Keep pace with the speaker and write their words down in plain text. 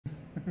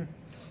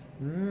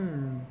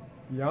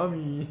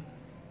Yummy.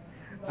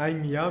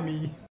 I'm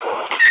yummy.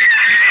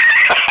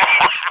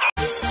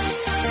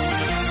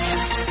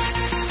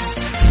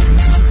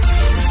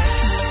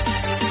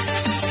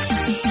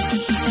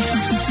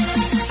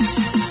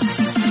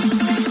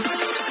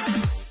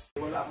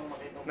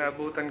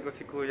 Nabutan ko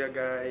si kuya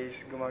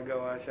guys.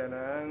 Gumagawa siya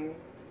ng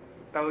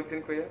tawag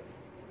din kuya?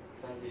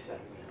 Pandesal.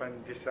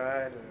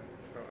 Pandesal.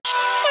 So,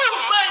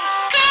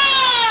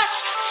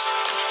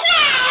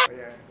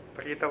 ayan.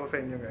 Pakita ko sa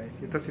inyo guys.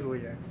 Ito si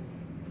kuya.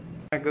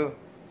 Go.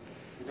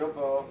 Hello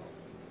po.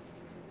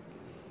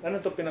 Ano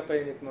to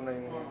pinapainit mo na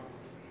yung...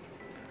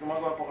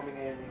 Gumagawa po kami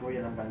ngayon ni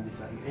kuya ng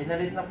pandesal. Eh,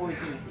 nalit na po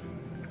ito eh.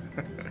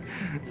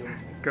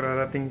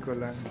 Kararating ko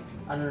lang.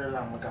 Ano na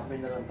lang,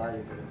 magkape na lang tayo.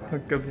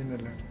 Magkape na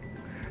lang.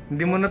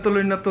 Hindi mo na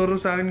tuloy naturo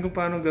sa akin kung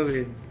paano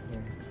gawin.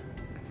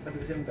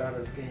 Sabi ko siya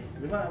mag-aaral ka eh.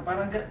 Di ba?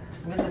 Parang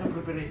ganda ng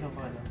preparation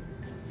pa na.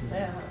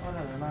 Kaya wala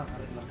na,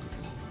 nakaka-relax.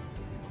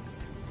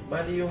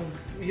 Bali yung...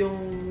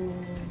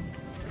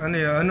 Ano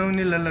yan? Anong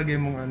nilalagay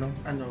mong ano?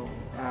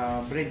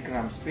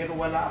 Breadcrumbs. Pero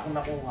wala akong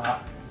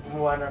nakuha.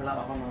 Kumuha na lang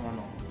ako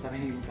ng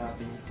sariling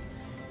topping.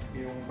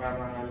 Yung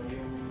parang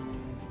yung...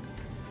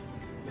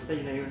 Basta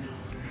yun na yun.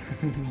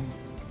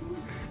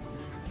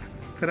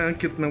 Parang ang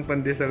cute ng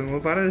pandesal mo.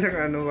 Parang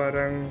siyang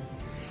parang...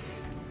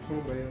 Ano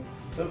ba yun?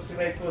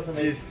 Subscribe po sa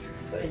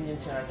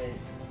inyong channel.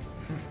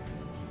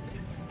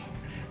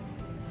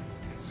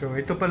 So,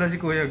 ito pala si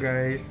kuya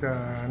guys.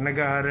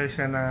 Nag-aaral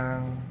siya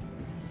ng...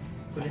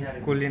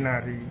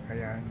 Culinary.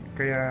 Ayan.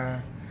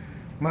 Kaya,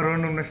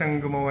 marunong na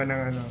siyang gumawa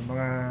ng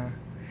mga...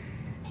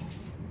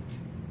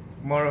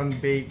 More on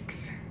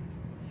bakes.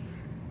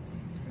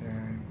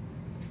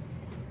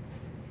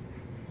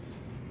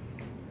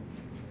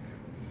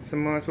 Sa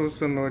mga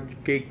susunod,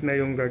 cake na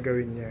yung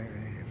gagawin niya.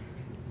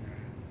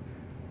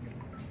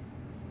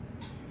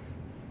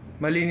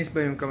 Malinis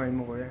ba yung kamay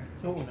mo, kuya?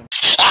 Oo naman.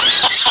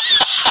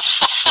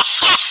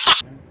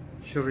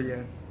 Sure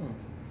yan.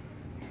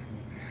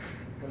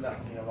 Wala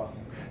akong hinawa ko.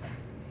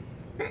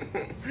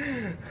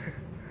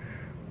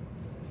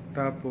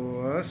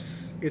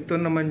 Tapos, ito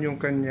naman yung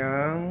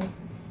kanyang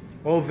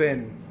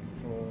oven.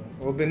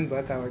 Oven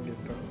ba tawag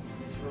dito?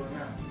 So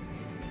na.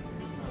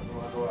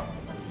 Gawa-gawa ko.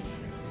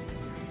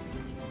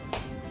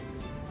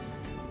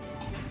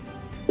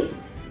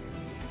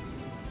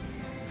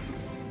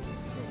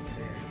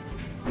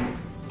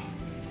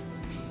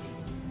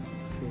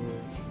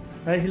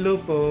 Hi, hello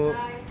po.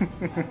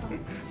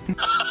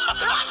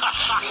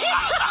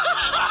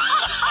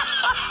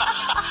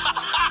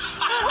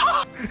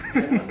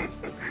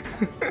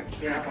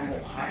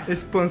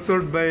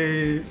 Sponsored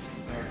by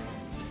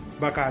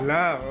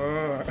Bakala.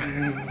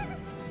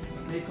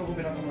 Ikaw ko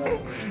pinakamuha.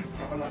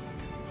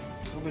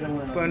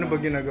 Paano ba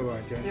ginagawa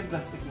dyan? Yung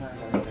plastic na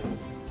lang sa'yo.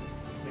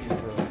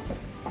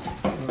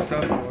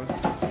 Tapos?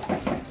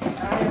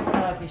 Ayaw ko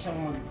natin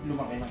siyang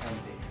lumaki ng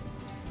konti.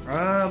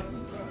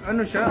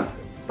 Ano siya?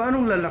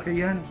 Paano lalaki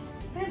yan?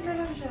 Eh,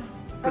 lalaki siya.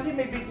 Kasi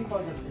may baking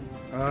powder din.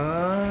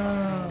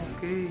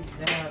 Okay.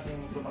 Kaya natin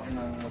lumaki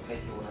ng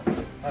magkaitsura.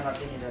 Para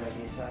natin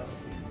ilalagay sa...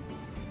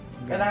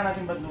 Kailangan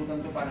natin badlutan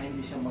ito para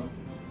hindi siya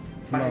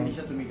para hindi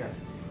siya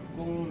tumigas.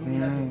 Kung hindi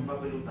natin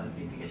babalutan,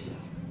 titigas siya.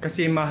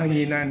 Kasi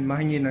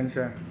mahanginan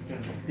siya.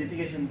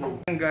 Titigas yung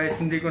dough. Guys,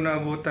 hindi ko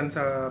naabutan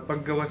sa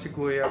paggawa si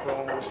kuya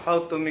kung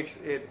how to mix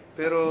it.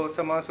 Pero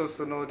sa mga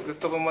susunod,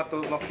 gusto ko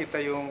makita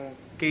yung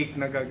cake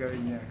na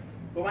gagawin niya.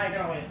 Kumain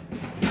ka na kuya.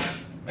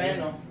 Kaya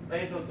no,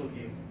 tayo ito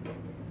tugi.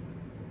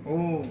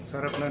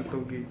 Sarap ng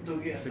tugi.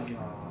 Tugi at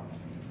saka...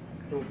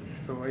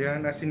 So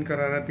ayan, asin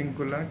kararating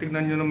ko lang.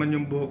 Tignan nyo naman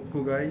yung buhok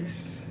ko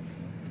guys.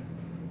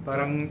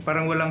 Parang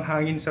walang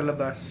hangin sa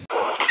labas.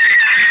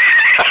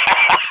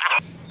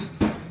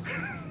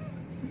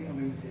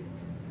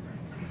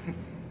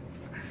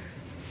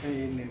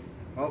 Mainit.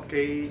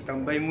 Okay,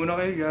 tambay muna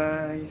kayo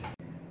guys.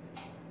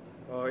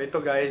 Ito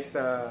guys,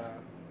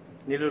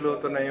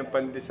 niluluto na yung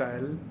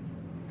pandesal.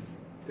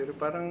 Pero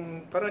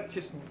parang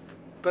cheese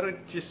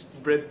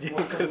bread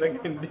yung talaga,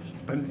 hindi si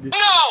pandesal.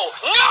 No!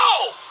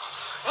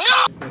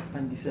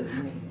 Pandesal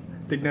niya.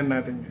 Tignan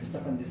natin guys.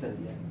 Basta pandesal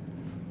yan.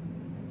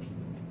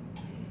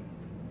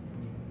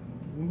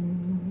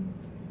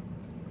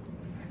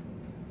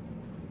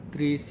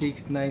 Three,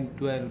 6, 9,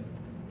 12.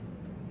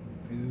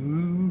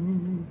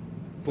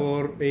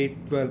 4,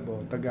 8,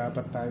 12.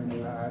 Taga-apat tayo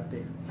nila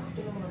ate.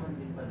 Sakto lang naman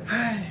din pala.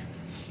 Ay!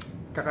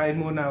 Kakain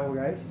muna ako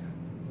guys.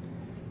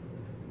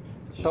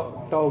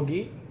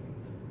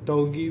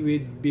 Togi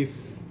with beef.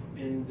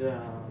 And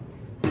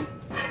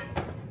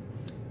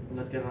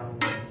natirang,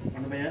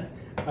 ano ba yan?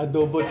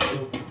 Adobo.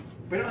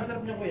 Pero ang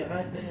sarap niya kuya,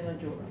 kahit ganyan ang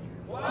joke.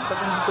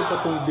 Saan dito pa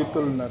itong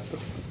bitol na to?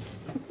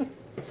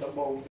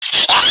 Sabaw.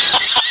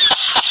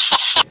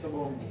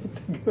 Sabaw mo.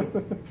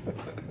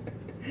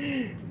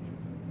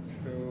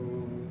 So,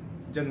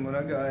 dyan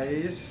muna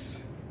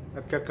guys.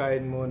 At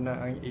kakain muna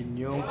ang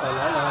inyong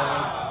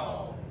kalalovestv.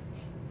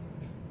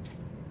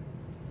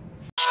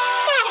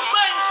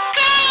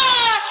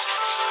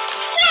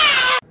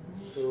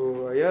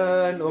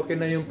 Ayan, okay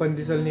na yung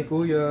pandesal ni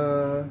kuya.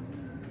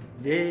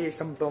 Yay,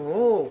 samtong.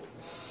 Oh.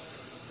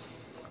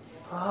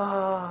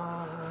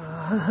 Ah.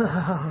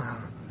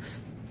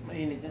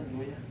 Mainit yan,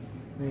 kuya.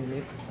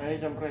 Mainit. Mainit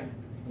yan, pre.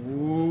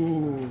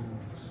 Ooh.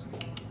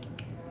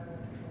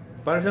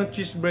 Parang siyang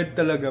cheese bread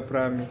talaga,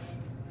 promise.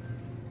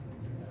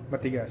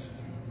 Matigas.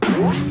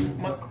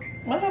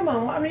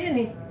 Malamang, ano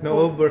yan eh.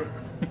 Na-over.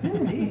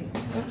 Hindi.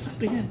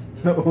 Sakto yan.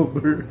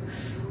 Na-over.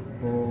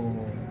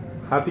 Oh.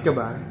 Happy ka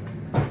ba?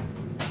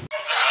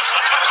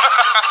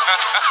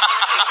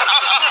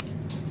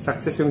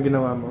 Success yung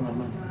ginawa mo.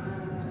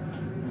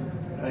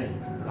 Ay,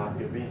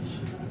 happy bitch.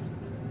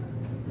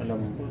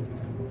 Malambot.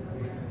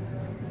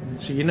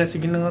 Sige na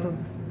nga ron.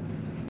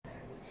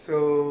 So,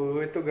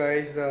 ito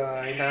guys,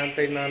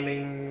 hinahantay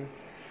naming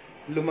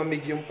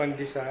lumamig yung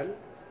pandesal.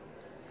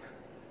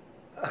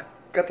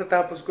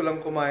 Katatapos ko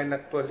lang kumain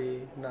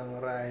actually ng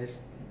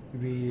rice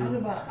with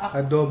Ano ba?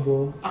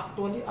 adobo.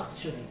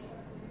 Actually.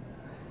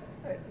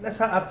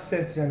 Nasa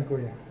accents yan,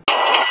 kuya.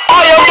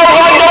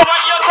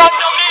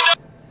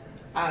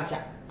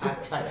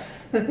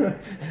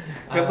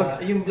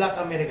 Yung Black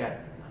American.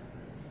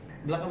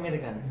 Black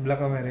American.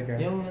 Black American.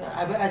 Yung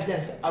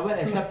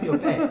sapyo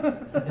pa eh.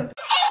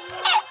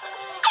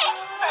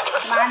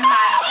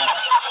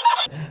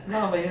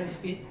 Ano ba yun?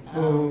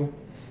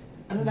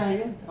 Ano na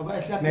yun?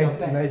 Sapyo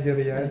pa eh.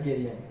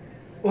 Nigerian.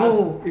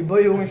 Oh, iba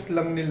yung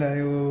slang nila.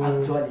 Yung...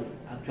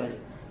 Actually.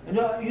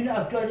 Yun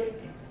actually.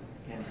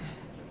 Yan.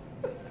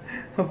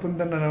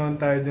 Mapunta na naman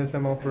tayo dyan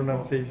sa mga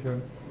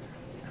pronunciations.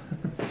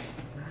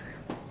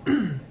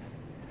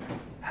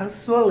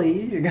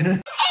 Actually,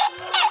 ganun.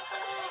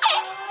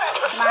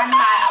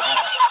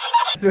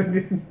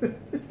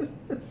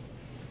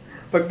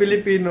 Pag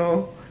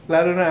Pilipino,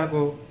 lalo na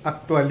ako,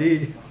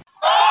 actually.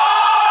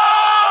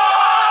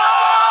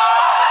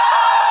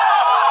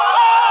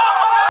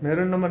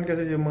 Meron naman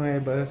kasi yung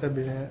mga iba,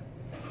 sabi niya,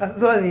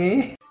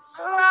 actually.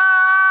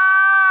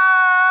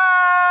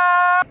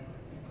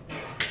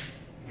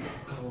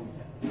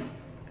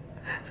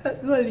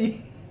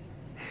 Actually.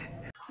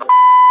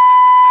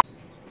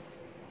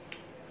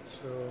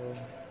 So,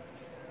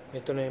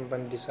 ito na yung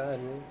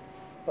pandesal.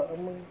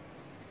 Parang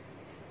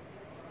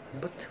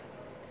ba't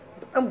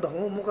ang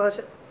bango? Mukha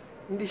siya,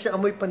 hindi siya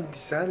amoy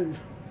pandesal.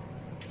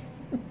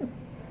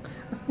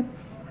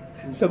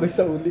 Sabay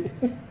sa uli.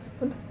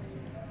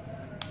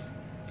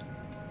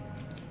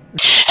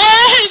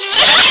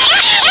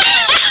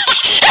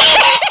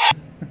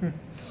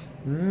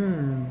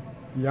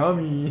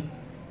 Yummy.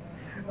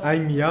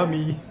 I'm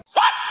yummy.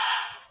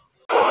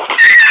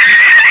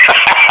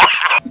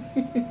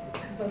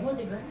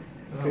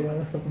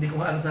 Hindi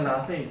ko alam sa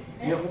lasa eh.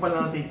 Hindi ko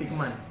pala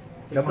natitikman.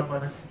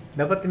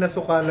 Dapat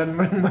tinasukalan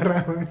mo ng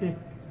marami.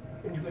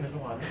 Hindi ko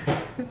nasukalan.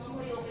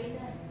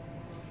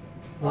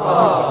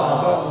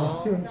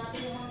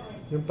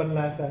 Yung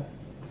panlasa.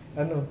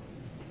 Ano?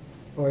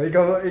 O,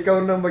 ikaw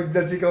na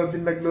mag-judge, ikaw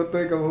din nagluto,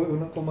 ikaw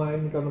unang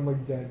kumain, ikaw na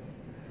mag-judge.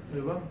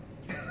 Diba?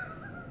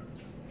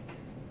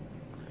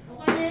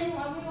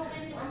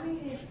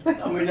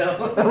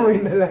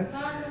 Amoy na lang.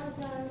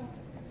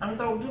 Ang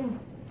tawag dun?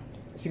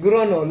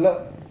 Siguro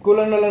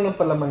kulang na lang ng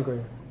palaman ko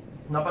yun.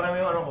 Napanami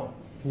yung ano ko?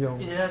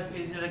 Yung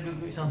Inilagay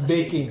ko isang sachet.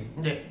 baking.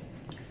 Hindi.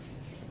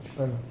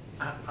 Ano?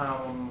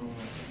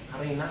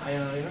 Harina?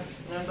 Ayun harina?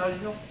 Ano tawag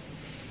dito?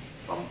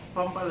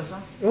 Pampalasa?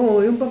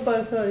 Oo, yung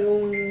pampasa,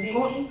 yung...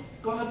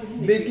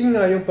 Baking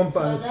nga yung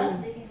pampasa.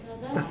 Baking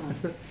soda?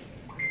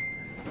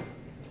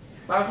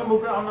 Para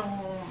sumubra ako ng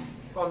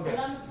konti.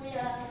 Salamat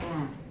kuya.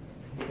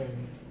 Okay.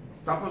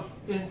 Tapos,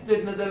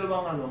 instead na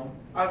dalawang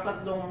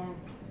tatlong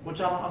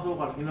kutsarang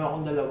asukal, ginawa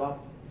kong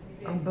dalawa.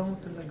 Ang bango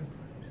talaga.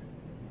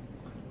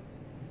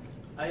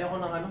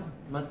 Ayoko ng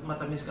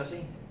matamis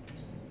kasi.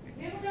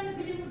 Pero magkano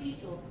bili mo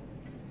dito?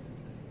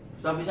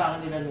 Sabi sa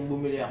akin nila nung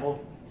bumili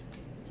ako,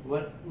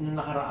 nung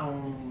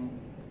nakaraang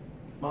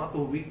mga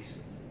 2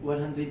 weeks,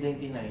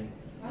 199.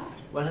 Ha?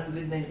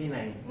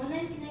 199.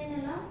 199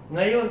 na lang?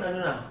 Ngayon, ano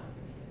na?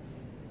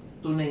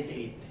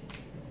 298.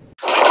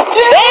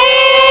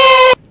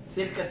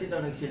 Sale kasi daw,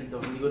 nag-sale daw.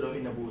 Hindi ko daw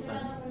inabutan.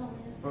 Sarap na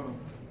kuya.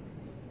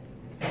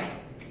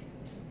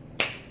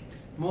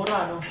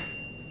 Mura, no?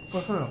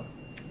 Masarap.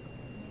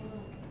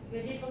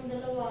 Pwede pang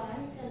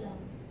dalawahan, isa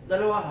lang.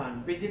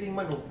 Dalawahan, pwede rin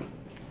manok.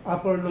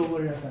 Upper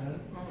lower yata.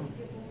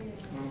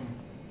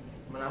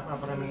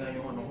 Marami nga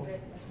yung ano ko.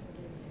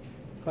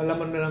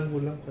 Kalaman na lang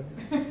kulang pa.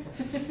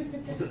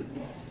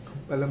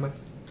 Palaman.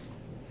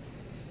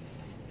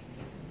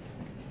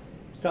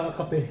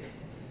 Saka kape.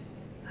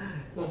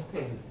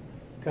 Okay.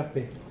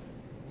 Kape.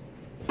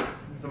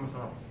 Gusto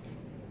masarap.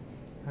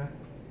 Ha?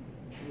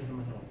 Gusto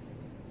masarap.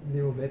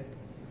 Hindi mo bet?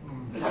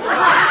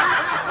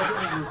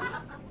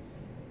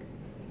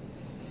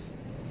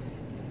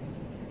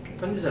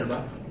 Pandesal ba?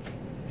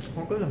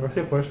 Okay lang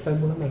kasi first time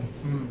mo naman.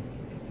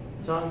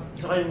 Saka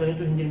yung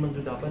ganito, hindi naman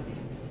ito dapat eh.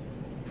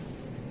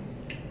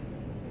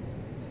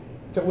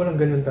 Tsaka walang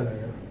ganun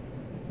talaga.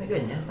 May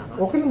ganyan, taka.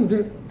 Okay lang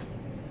din.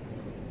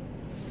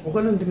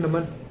 Okay lang din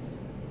naman.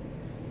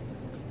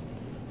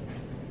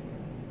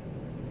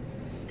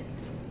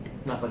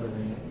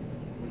 Napadami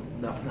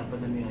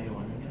nga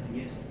yung ano niya.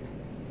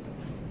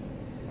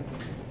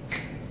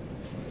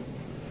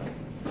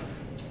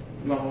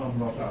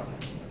 Nakakabaka.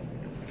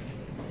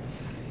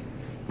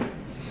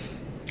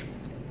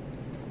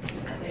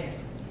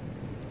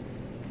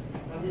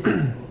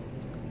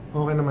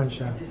 Okay naman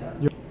siya.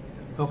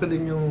 Okay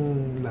din yung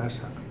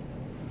lasa.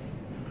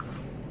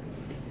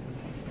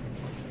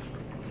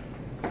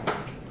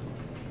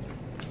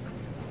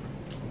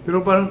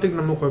 Pero parang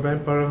tignan mo ko,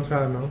 parang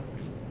sa ano,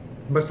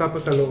 basta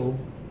pa sa loob.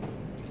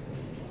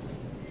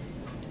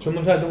 So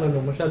masyadong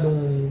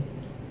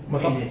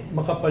Mainit.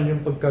 makapal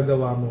yung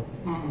pagkagawa mo.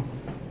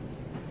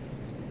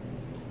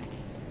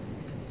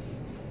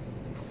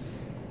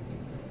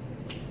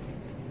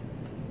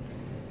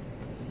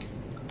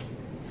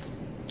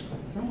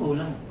 Ang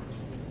ulang.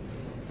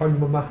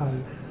 Pagmamahal.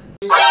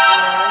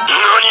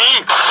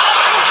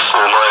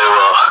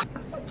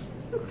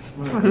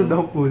 Ano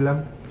daw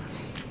kulang?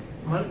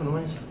 Mahal ko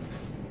naman siya.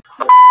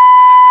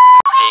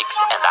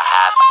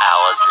 6.5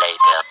 hours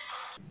later.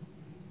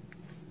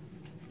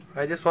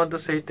 I just want to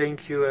say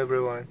thank you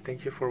everyone.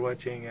 Thank you for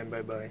watching and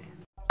bye bye.